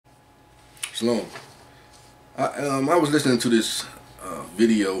Shalom. I was listening to this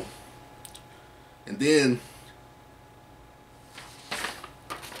video, and then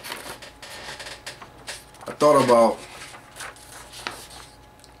I thought about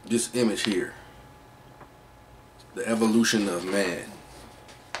this image here, the evolution of man.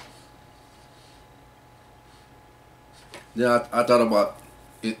 Then I thought about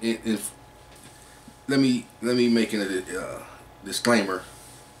it. Let me make a disclaimer.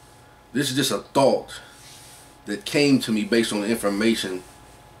 This is just a thought that came to me based on the information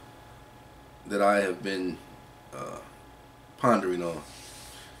that I have been pondering on.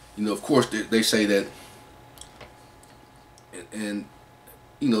 You know, of course, they say that, and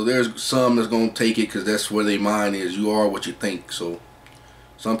you know, there's some that's gonna take it because that's where their mind is. You are what you think. So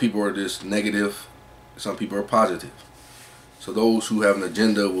some people are just negative, some people are positive. So those who have an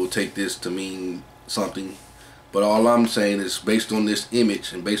agenda will take this to mean something. But all I'm saying is, based on this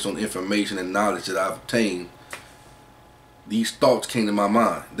image and based on information and knowledge that I've obtained, these thoughts came to my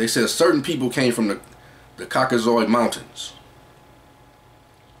mind. They said certain people came from the Caucasoid Mountains,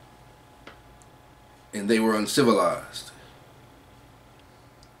 and they were uncivilized.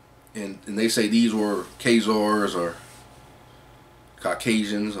 And they say these were Khazars or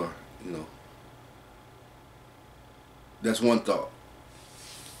Caucasians, or, you know, that's one thought.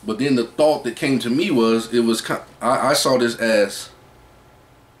 But then the thought that came to me was, I saw this as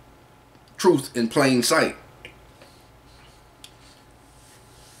truth in plain sight.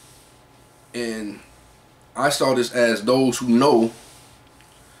 And I saw this as those who know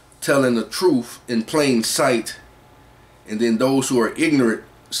telling the truth in plain sight, and then those who are ignorant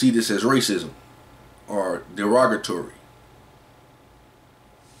see this as racism or derogatory.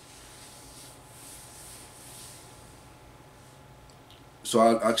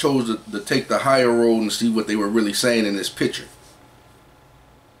 So I chose to take the higher road and see what they were really saying in this picture.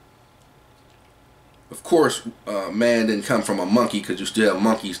 Of course, man didn't come from a monkey, because you still have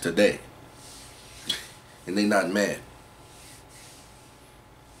monkeys today. And they not mad.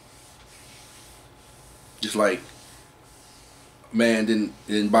 Just like man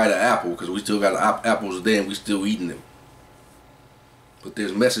didn't bite an apple, because we still got apples today and we still eating them. But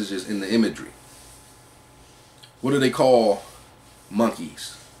there's messages in the imagery. What do they call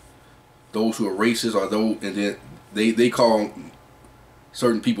monkeys? Those who are racist, or those, and then they call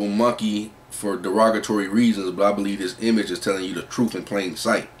certain people monkey for derogatory reasons, but I believe this image is telling you the truth in plain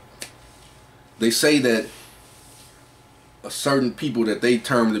sight. They say that a certain people that they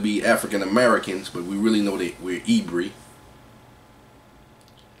term to be African Americans, but we really know that we're Hebrew.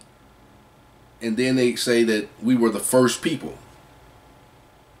 And then they say that we were the first people.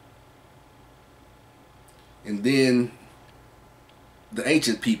 And then the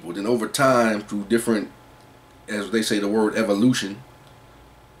ancient people, then over time, through different, as they say, the word evolution,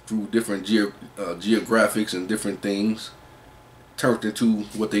 through different geographics and different things, turned into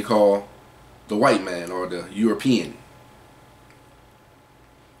what they call the white man, or the European.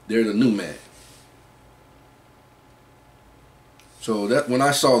 They're the new man. So that when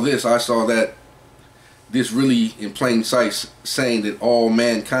I saw this, I saw that this really in plain sight saying that all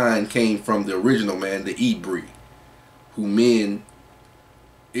mankind came from the original man, the Hebrew, who men,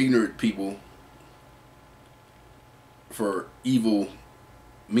 ignorant people, for evil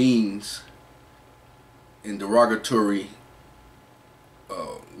means and derogatory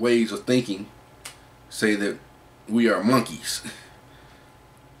ways of thinking, say that we are monkeys.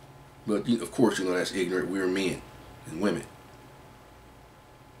 But of course, you know, that's ignorant. We are men and women.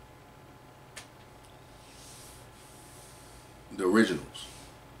 The originals.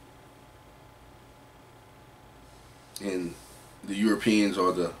 And the Europeans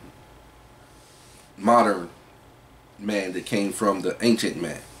are the modern man that came from the ancient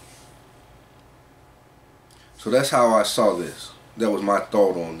man. So that's how I saw this. That was my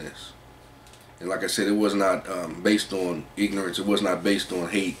thought on this. And like I said, it was not based on ignorance. It was not based on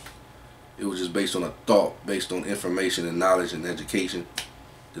hate. It was just based on a thought, based on information and knowledge and education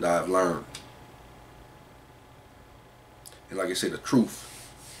that I've learned. And like I said, the truth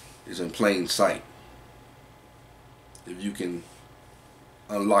is in plain sight. If you can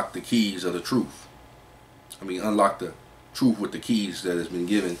unlock the keys of the truth. I mean, unlock the truth with the keys that has been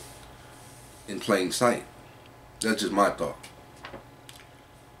given in plain sight. That's just my thought.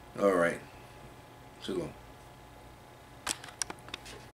 All right. Shalom.